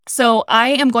So I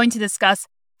am going to discuss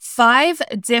 5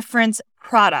 different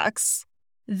products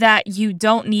that you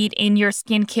don't need in your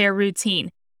skincare routine.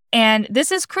 And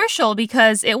this is crucial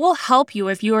because it will help you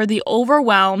if you are the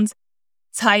overwhelmed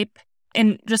type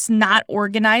and just not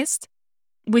organized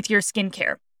with your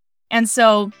skincare. And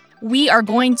so we are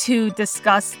going to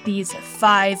discuss these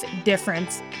 5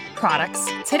 different products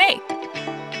today.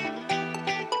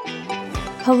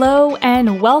 Hello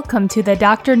and welcome to the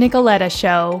Dr. Nicoletta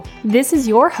Show. This is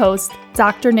your host,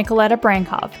 Dr. Nicoletta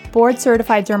Brankov,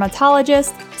 board-certified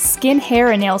dermatologist, skin, hair,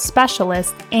 and nail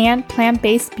specialist, and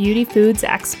plant-based beauty foods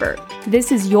expert.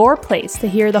 This is your place to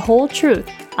hear the whole truth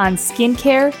on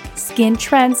skincare, skin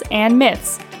trends, and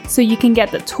myths, so you can get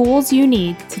the tools you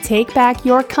need to take back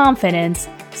your confidence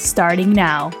starting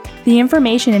now. The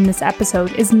information in this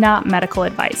episode is not medical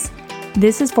advice.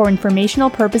 This is for informational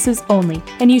purposes only,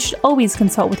 and you should always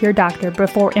consult with your doctor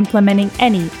before implementing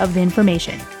any of the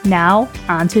information. Now,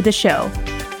 on to the show.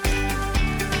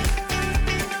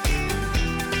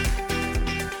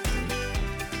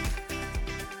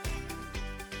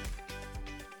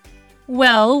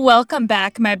 Well, welcome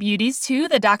back, my beauties, to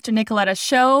the Dr. Nicoletta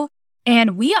Show,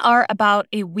 and we are about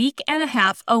a week and a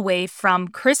half away from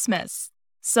Christmas.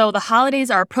 So the holidays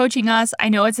are approaching us. I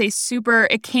know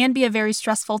it can be a very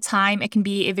stressful time. It can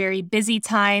be a very busy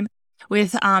time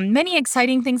with many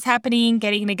exciting things happening,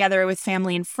 getting together with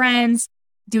family and friends,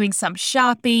 doing some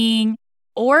shopping,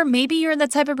 or maybe you're the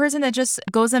type of person that just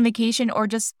goes on vacation or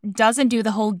just doesn't do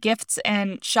the whole gifts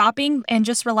and shopping and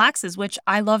just relaxes, which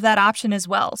I love that option as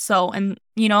well. So, and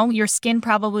your skin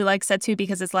probably likes that too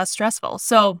because it's less stressful.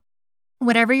 So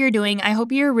whatever you're doing, I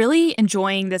hope you're really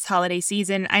enjoying this holiday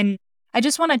season. I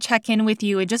just want to check in with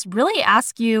you and just really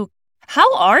ask you,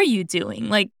 how are you doing?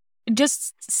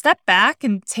 Just step back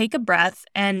and take a breath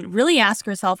and really ask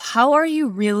yourself, how are you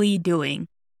really doing?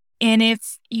 And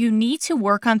if you need to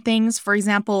work on things, for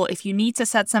example, if you need to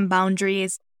set some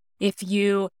boundaries, if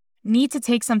you need to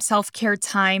take some self-care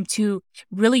time to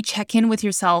really check in with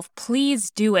yourself,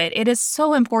 please do it. It is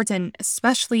so important,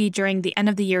 especially during the end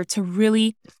of the year, to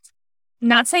really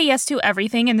not say yes to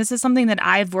everything. And this is something that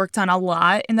I've worked on a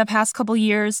lot in the past couple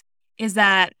years, is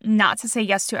that not to say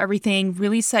yes to everything,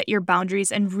 really set your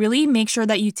boundaries and really make sure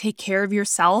that you take care of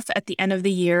yourself at the end of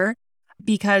the year,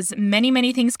 because many,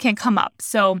 many things can come up.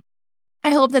 So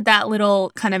I hope that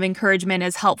little kind of encouragement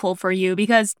is helpful for you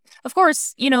because, of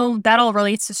course, that all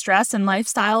relates to stress and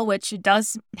lifestyle, which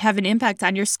does have an impact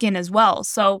on your skin as well.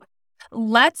 So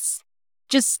let's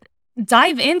just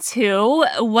dive into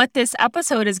what this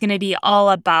episode is going to be all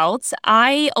about.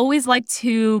 I always like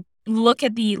to look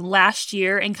at the last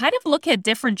year and kind of look at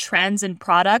different trends and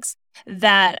products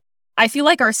that I feel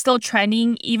like are still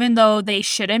trending, even though they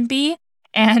shouldn't be.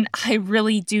 And I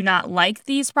really do not like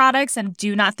these products and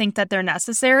do not think that they're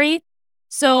necessary.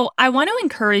 So I want to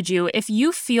encourage you, if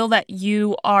you feel that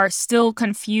you are still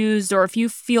confused or if you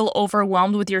feel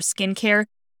overwhelmed with your skincare,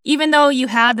 even though you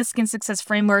have the Skin Success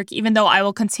Framework, even though I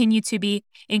will continue to be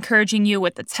encouraging you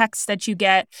with the texts that you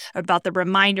get about the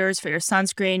reminders for your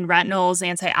sunscreen, retinols,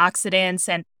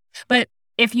 antioxidants, but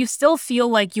if you still feel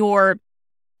like you're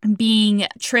being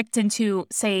tricked into,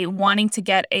 say, wanting to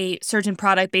get a certain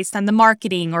product based on the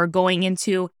marketing or going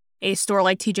into a store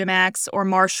like TJ Maxx or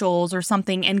Marshalls or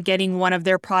something and getting one of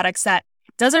their products that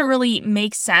doesn't really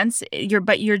make sense,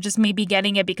 but you're just maybe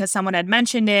getting it because someone had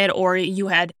mentioned it or you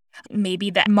had maybe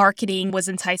that marketing was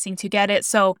enticing to get it.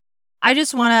 So I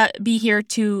just want to be here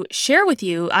to share with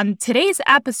you on today's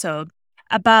episode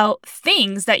about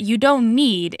things that you don't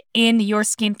need in your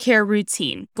skincare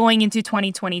routine going into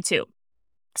 2022.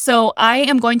 So I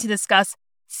am going to discuss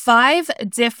 5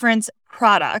 different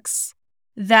products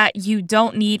that you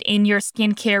don't need in your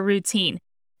skincare routine.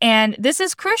 And this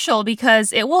is crucial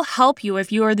because it will help you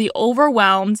if you are the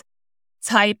overwhelmed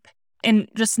type and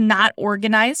just not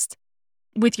organized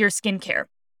with your skincare.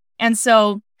 And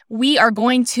so we are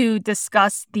going to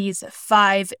discuss these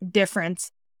 5 different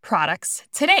products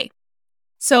today.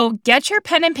 So get your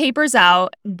pen and papers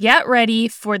out, get ready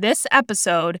for this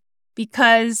episode,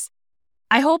 because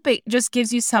I hope it just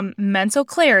gives you some mental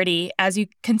clarity as you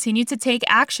continue to take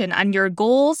action on your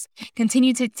goals,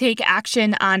 continue to take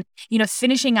action on,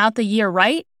 finishing out the year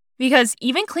right. Because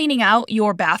even cleaning out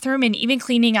your bathroom and even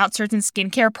cleaning out certain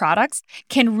skincare products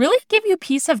can really give you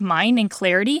peace of mind and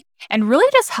clarity and really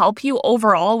just help you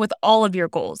overall with all of your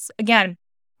goals. Again,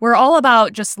 we're all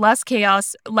about just less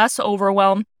chaos, less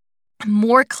overwhelm,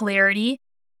 more clarity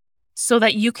so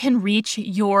that you can reach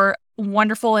your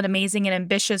wonderful and amazing and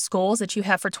ambitious goals that you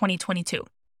have for 2022.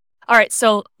 All right,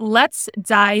 so let's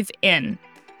dive in.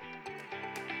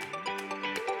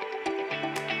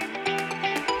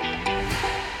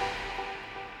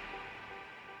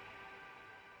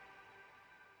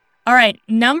 All right,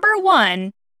 number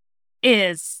 1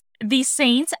 is the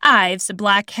St. Ives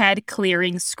Blackhead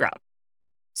Clearing Scrub.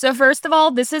 So first of all,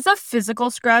 this is a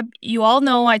physical scrub. You all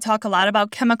know I talk a lot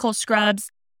about chemical scrubs,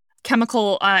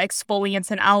 chemical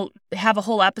exfoliants, and I'll have a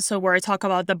whole episode where I talk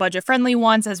about the budget-friendly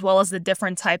ones as well as the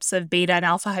different types of beta and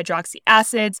alpha hydroxy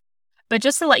acids. But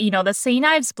just to let you know, the St.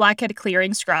 Ives Blackhead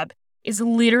Clearing Scrub is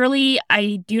literally,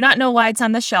 I do not know why it's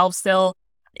on the shelf still.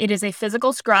 It is a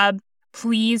physical scrub.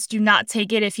 Please do not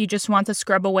take it if you just want to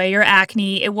scrub away your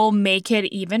acne. It will make it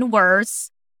even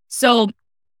worse. So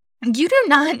you do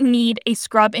not need a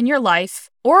scrub in your life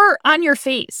or on your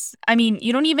face. I mean,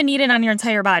 you don't even need it on your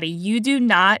entire body. You do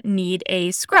not need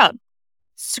a scrub.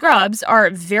 Scrubs are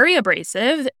very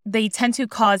abrasive. They tend to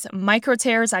cause micro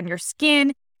tears on your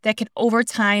skin that can over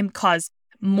time cause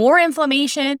more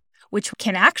inflammation, which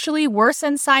can actually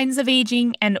worsen signs of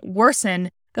aging and worsen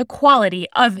the quality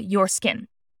of your skin.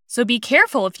 So be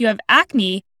careful if you have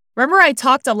acne. Remember, I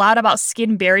talked a lot about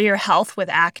skin barrier health with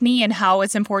acne and how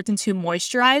it's important to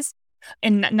moisturize.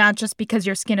 And not just because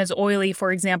your skin is oily,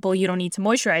 for example, you don't need to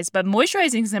moisturize, but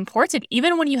moisturizing is important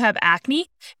even when you have acne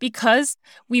because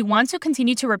we want to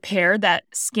continue to repair that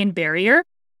skin barrier.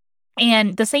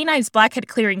 And the St. Ives Blackhead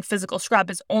Clearing Physical Scrub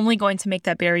is only going to make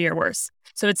that barrier worse.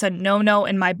 So it's a no-no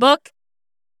in my book.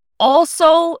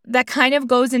 Also, that kind of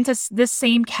goes into this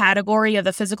same category of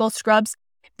the physical scrubs.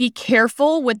 Be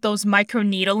careful with those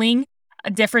microneedling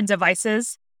different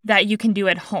devices that you can do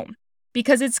at home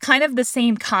because it's kind of the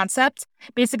same concept.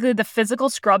 Basically, the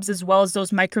physical scrubs as well as those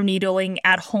microneedling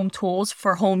at-home tools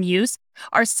for home use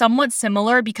are somewhat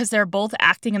similar because they're both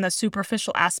acting in the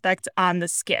superficial aspect on the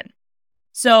skin.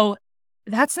 So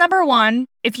that's number 1.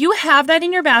 If you have that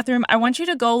in your bathroom, I want you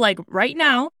to go like right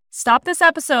now, stop this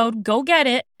episode, go get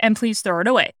it, and please throw it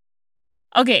away.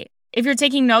 Okay, if you're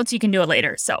taking notes, you can do it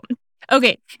later. So,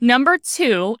 okay, number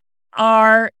 2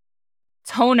 are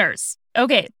toners.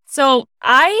 Okay, so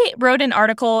I wrote an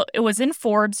article. It was in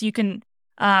Forbes. You can,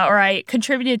 or I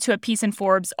contributed to a piece in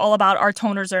Forbes all about our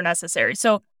toners are necessary.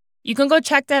 So you can go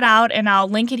check that out, and I'll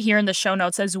link it here in the show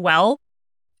notes as well.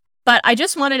 But I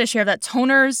just wanted to share that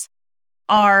toners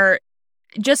are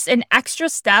just an extra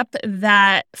step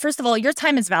that, first of all, your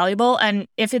time is valuable. And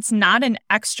if it's not an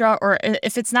extra or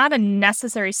if it's not a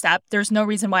necessary step, there's no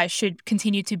reason why it should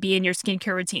continue to be in your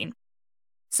skincare routine.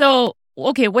 So,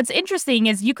 okay, what's interesting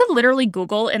is you could literally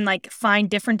Google and like find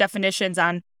different definitions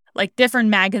on like different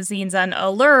magazines on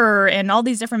Allure and all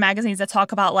these different magazines that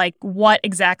talk about like what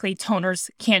exactly toners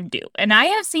can do. And I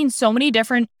have seen so many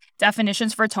different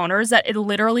definitions for toners that it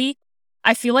literally,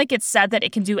 I feel like it's said that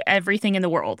it can do everything in the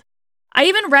world. I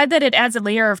even read that it adds a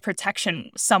layer of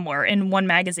protection somewhere in one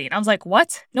magazine. I was like,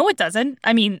 what? No, it doesn't.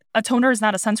 I mean, a toner is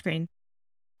not a sunscreen.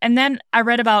 And then I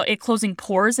read about it closing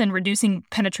pores and reducing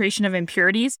penetration of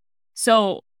impurities.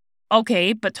 So,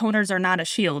 okay, but toners are not a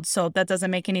shield. So that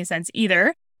doesn't make any sense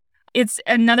either. It's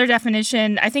another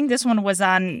definition. I think this one was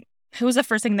it was the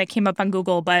first thing that came up on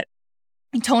Google, but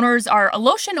toners are a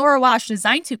lotion or a wash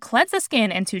designed to cleanse the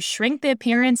skin and to shrink the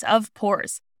appearance of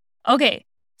pores. Okay,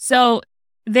 so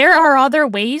there are other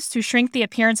ways to shrink the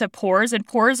appearance of pores, and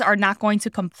pores are not going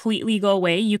to completely go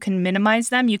away. You can minimize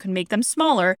them, you can make them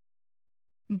smaller,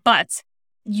 but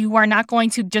you are not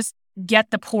going to just get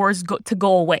the pores to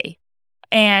go away.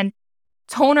 And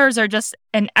toners are just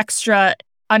an extra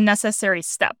unnecessary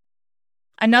step.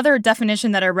 Another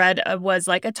definition that I read was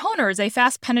like a toner is a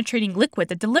fast penetrating liquid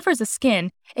that delivers the skin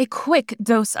a quick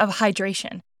dose of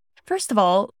hydration. First of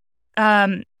all,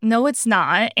 no, it's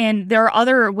not. And there are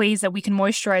other ways that we can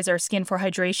moisturize our skin for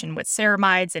hydration with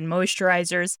ceramides and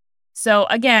moisturizers. So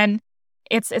again,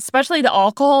 it's especially the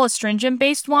alcohol astringent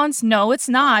based ones. No, it's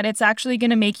not. It's actually going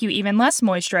to make you even less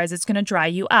moisturized. It's going to dry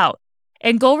you out.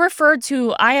 And go refer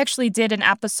to, I actually did an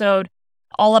episode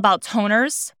all about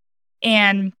toners,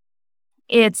 and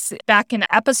it's back in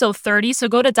episode 30. So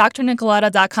go to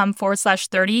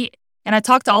drnicoletta.com/30. And I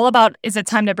talked all about, is it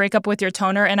time to break up with your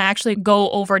toner? And I actually go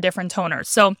over different toners.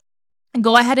 So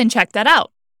go ahead and check that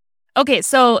out. Okay,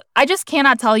 so I just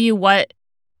cannot tell you what,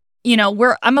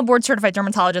 I'm a board certified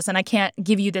dermatologist and I can't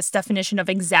give you this definition of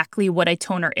exactly what a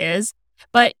toner is.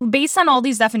 But based on all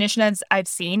these definitions I've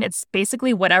seen, it's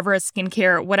basically whatever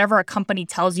whatever a company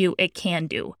tells you it can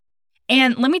do.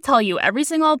 And let me tell you, every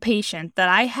single patient that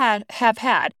I have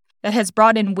had that has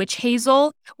brought in witch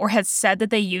hazel or has said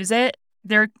that they use it,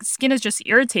 their skin is just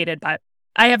irritated. But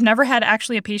I have never had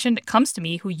actually a patient that comes to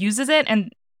me who uses it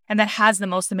and that has the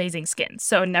most amazing skin.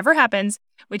 So it never happens.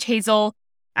 Witch hazel,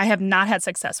 I have not had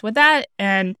success with that.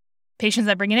 And patients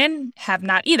that bring it in have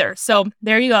not either. So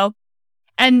there you go.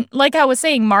 And like I was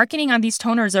saying, marketing on these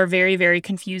toners are very, very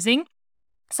confusing.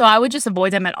 So I would just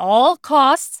avoid them at all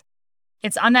costs.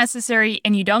 It's unnecessary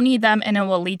and you don't need them and it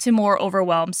will lead to more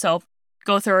overwhelm. So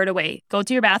go throw it away. Go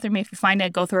to your bathroom. If you find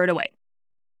it, go throw it away.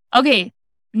 Okay,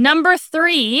 number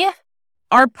 3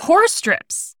 are pore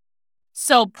strips.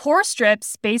 So pore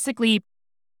strips, basically,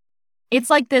 it's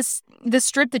like this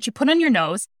strip that you put on your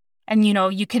nose and,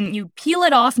 you peel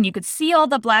it off and you could see all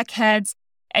the blackheads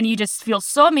and you just feel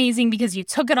so amazing because you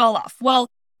took it all off. Well,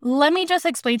 let me just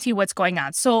explain to you what's going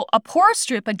on. So a pore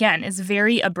strip, again, is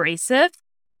very abrasive.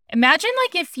 Imagine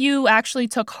like if you actually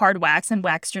took hard wax and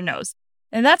waxed your nose.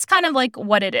 And that's kind of like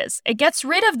what it is. It gets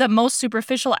rid of the most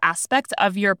superficial aspect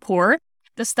of your pore,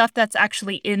 the stuff that's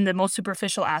actually in the most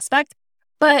superficial aspect.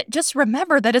 But just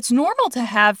remember that it's normal to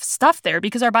have stuff there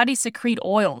because our bodies secrete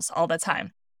oils all the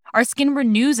time. Our skin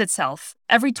renews itself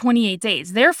every 28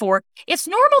 days. Therefore, it's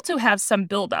normal to have some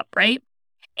buildup, right?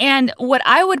 And what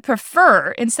I would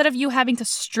prefer, instead of you having to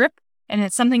strip, and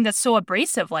it's something that's so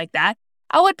abrasive like that,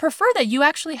 I would prefer that you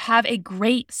actually have a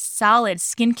great, solid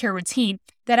skincare routine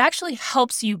that actually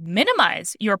helps you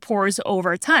minimize your pores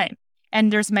over time.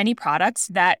 And there's many products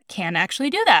that can actually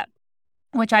do that,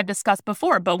 which I've discussed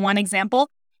before. But one example,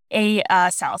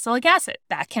 salicylic acid,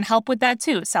 that can help with that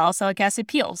too. Salicylic acid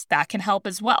peels, that can help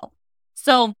as well.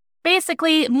 So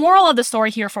basically, moral of the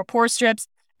story here for pore strips,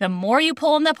 the more you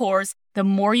pull in the pores, the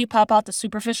more you pop out the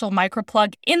superficial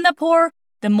microplug in the pore,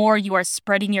 the more you are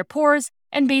spreading your pores,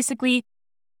 and basically,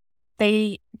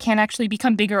 they can actually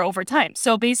become bigger over time.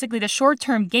 So basically, the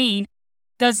short-term gain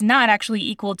does not actually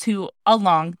equal to a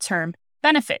long-term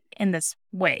benefit in this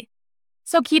way.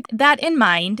 So keep that in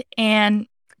mind and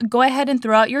go ahead and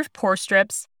throw out your pore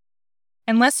strips.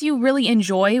 Unless you really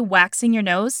enjoy waxing your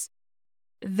nose,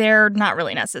 they're not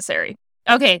really necessary.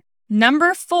 Okay,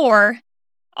 number 4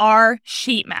 are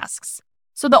sheet masks.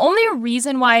 So the only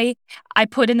reason why I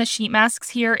put in the sheet masks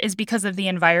here is because of the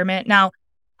environment. Now,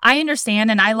 I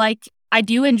understand and I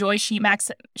do enjoy sheet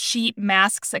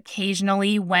masks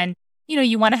occasionally when,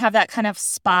 you want to have that kind of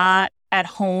spa at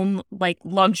home, like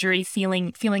luxury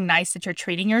feeling nice that you're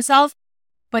treating yourself.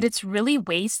 But it's really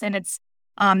waste and it's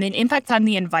an impact on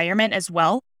the environment as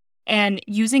well. And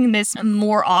using this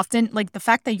more often, like the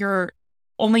fact that you're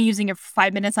only using it for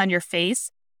 5 minutes on your face,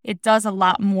 it does a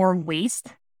lot more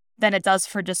waste than it does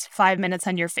for just 5 minutes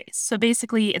on your face. So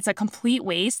basically, it's a complete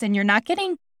waste and you're not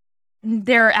getting,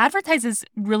 their advertises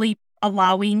really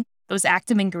allowing those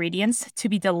active ingredients to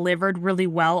be delivered really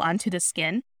well onto the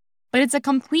skin. But it's a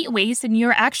complete waste and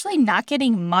you're actually not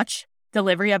getting much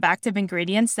delivery of active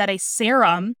ingredients that a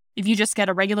serum, if you just get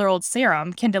a regular old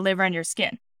serum, can deliver on your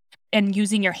skin and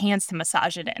using your hands to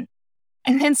massage it in.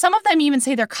 And then some of them even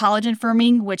say they're collagen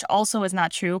firming, which also is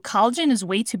not true. Collagen is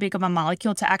way too big of a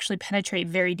molecule to actually penetrate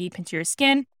very deep into your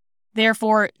skin.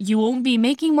 Therefore, you won't be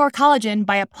making more collagen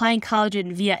by applying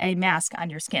collagen via a mask on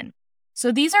your skin.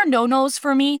 So these are no-nos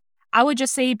for me. I would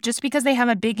just say just because they have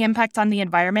a big impact on the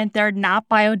environment, they're not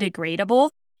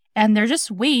biodegradable and they're just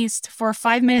waste for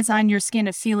 5 minutes on your skin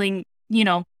of feeling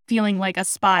like a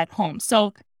spa at home.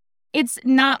 So it's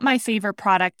not my favorite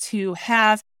product to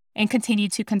have and continue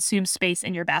to consume space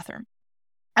in your bathroom.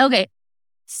 Okay,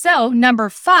 so number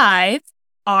 5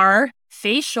 are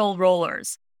facial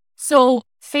rollers. So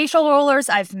facial rollers,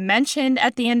 I've mentioned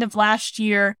at the end of last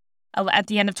year, at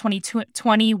the end of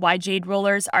 2020, why jade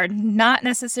rollers are not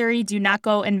necessary. Do not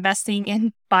go investing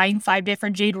in buying 5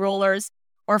 different jade rollers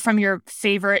or from your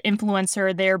favorite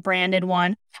influencer, their branded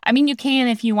one. I mean, you can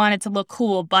if you want it to look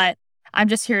cool, but I'm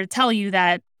just here to tell you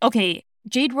that, okay,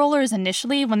 jade rollers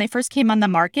initially, when they first came on the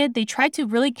market, they tried to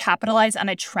really capitalize on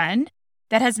a trend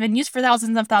that has been used for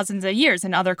thousands of years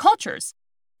in other cultures.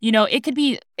 It could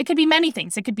be many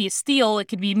things. It could be steel, it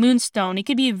could be moonstone, it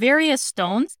could be various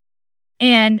stones.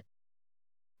 And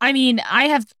I mean, I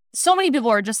have so many people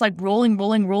are just like rolling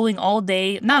all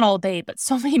day, not all day, but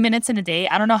so many minutes in a day.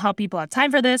 I don't know how people have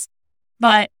time for this,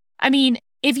 but I mean,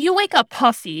 if you wake up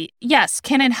puffy, yes,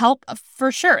 can it help?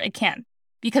 For sure it can,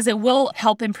 because it will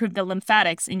help improve the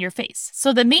lymphatics in your face.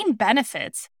 So the main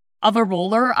benefits of a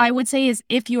roller, I would say, is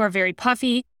if you are very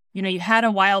puffy, you had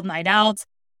a wild night out,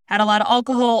 had a lot of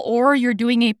alcohol, or you're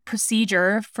doing a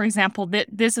procedure. For example,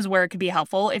 this is where it could be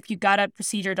helpful. If you got a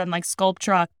procedure done like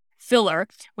Sculptra filler,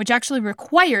 which actually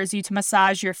requires you to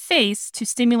massage your face to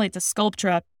stimulate the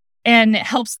Sculptra and it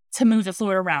helps to move the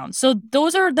fluid around. So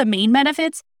those are the main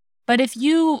benefits. But if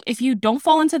you don't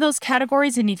fall into those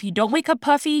categories and if you don't wake up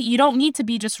puffy, you don't need to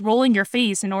be just rolling your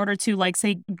face in order to, like,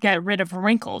 say, get rid of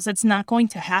wrinkles. It's not going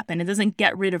to happen. It doesn't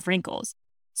get rid of wrinkles.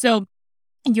 So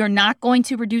you're not going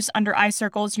to reduce under eye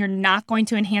circles. You're not going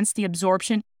to enhance the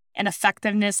absorption and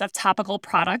effectiveness of topical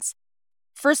products.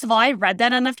 First of all, I read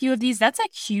that on a few of these. That's a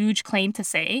huge claim to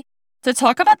say. to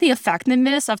talk about the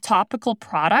effectiveness of topical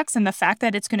products and the fact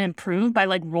that it's going to improve by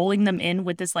like rolling them in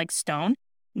with this like stone.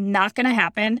 Not going to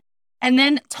happen. And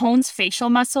then tones facial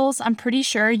muscles. I'm pretty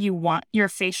sure you want your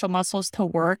facial muscles to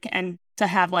work and to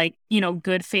have like,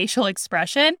 good facial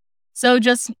expression. So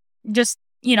just,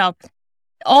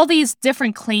 all these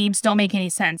different claims don't make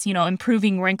any sense.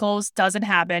 Improving wrinkles doesn't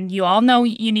happen. You all know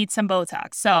you need some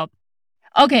Botox. So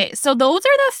those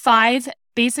are the 5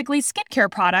 basically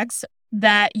skincare products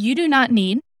that you do not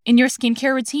need in your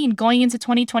skincare routine going into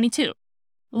 2022.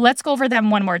 Let's go over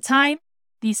them one more time.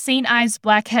 The St. Ives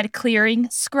Blackhead Clearing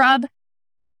Scrub,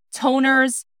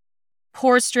 toners,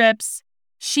 pore strips,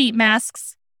 sheet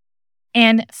masks,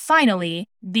 and finally,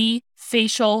 the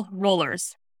facial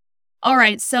rollers. All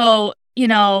right, so,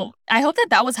 I hope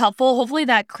that was helpful. Hopefully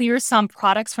that clears some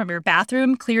products from your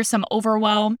bathroom, clears some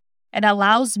overwhelm, and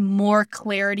allows more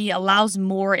clarity, allows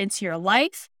more into your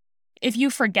life. If you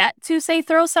forget to say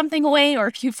throw something away, or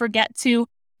if you forget to,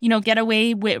 get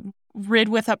away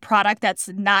with a product that's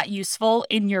not useful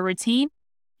in your routine,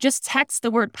 just text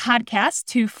the word podcast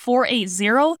to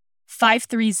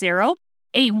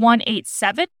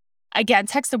 480-530-8187. Again,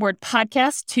 text the word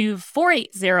podcast to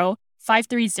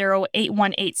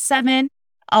 480-530-8187.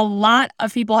 A lot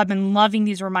of people have been loving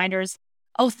these reminders.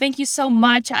 Oh, thank you so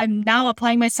much. I'm now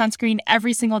applying my sunscreen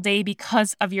every single day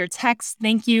because of your text.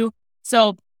 Thank you.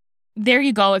 So there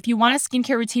you go. If you want a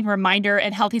skincare routine reminder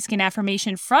and healthy skin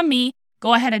affirmation from me,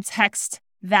 go ahead and text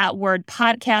that word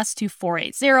podcast to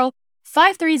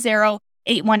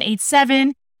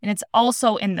 480-530-8187. And it's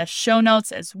also in the show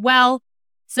notes as well.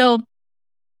 So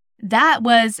that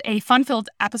was a fun-filled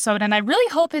episode, and I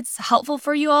really hope it's helpful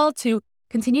for you all to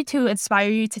continue to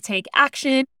inspire you to take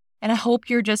action. And I hope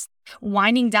you're just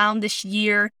winding down this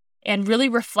year and really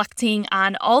reflecting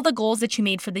on all the goals that you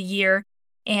made for the year.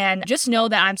 And just know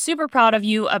that I'm super proud of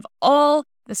you, of all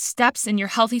the steps in your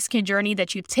healthy skin journey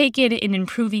that you've taken in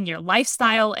improving your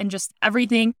lifestyle and just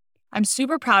everything. I'm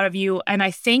super proud of you. And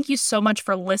I thank you so much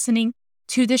for listening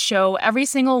to the show every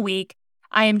single week.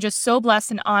 I am just so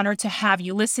blessed and honored to have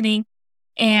you listening.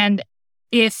 And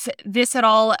if this at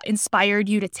all inspired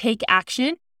you to take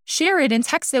action, share it and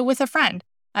text it with a friend.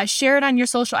 Share it on your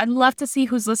social. I'd love to see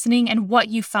who's listening and what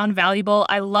you found valuable.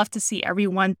 I love to see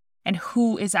everyone and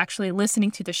who is actually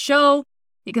listening to the show,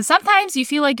 because sometimes you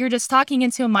feel like you're just talking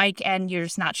into a mic and you're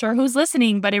just not sure who's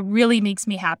listening, but it really makes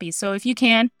me happy. So if you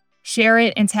can, share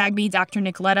it and tag me, Dr.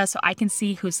 Nicoletta, so I can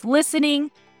see who's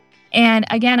listening. And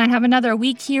again, I have another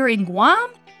week here in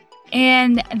Guam,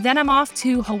 and then I'm off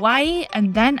to Hawaii,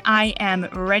 and then I am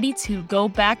ready to go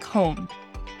back home.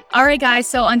 All right, guys,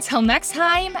 so until next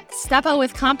time, step out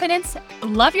with confidence,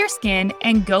 love your skin,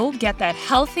 and go get that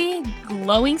healthy,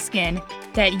 glowing skin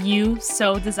that you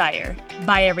so desire.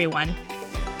 Bye, everyone.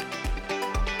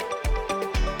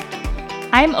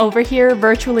 I'm over here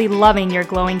virtually loving your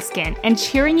glowing skin and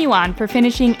cheering you on for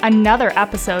finishing another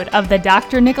episode of the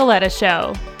Dr. Nicoletta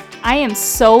Show. I am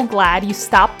so glad you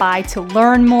stopped by to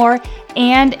learn more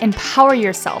and empower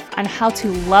yourself on how to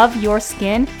love your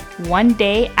skin one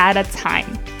day at a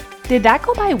time. Did that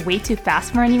go by way too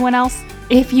fast for anyone else?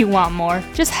 If you want more,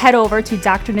 just head over to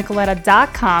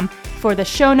drnicoletta.com for the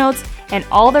show notes and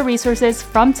all the resources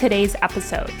from today's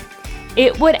episode.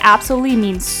 It would absolutely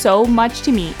mean so much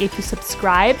to me if you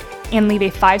subscribe and leave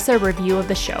a 5-star review of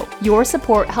the show. Your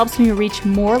support helps me reach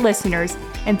more listeners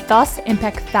and thus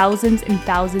impact thousands and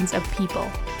thousands of people.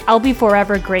 I'll be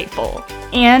forever grateful.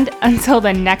 And until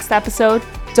the next episode,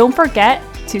 don't forget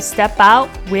to step out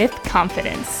with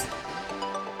confidence.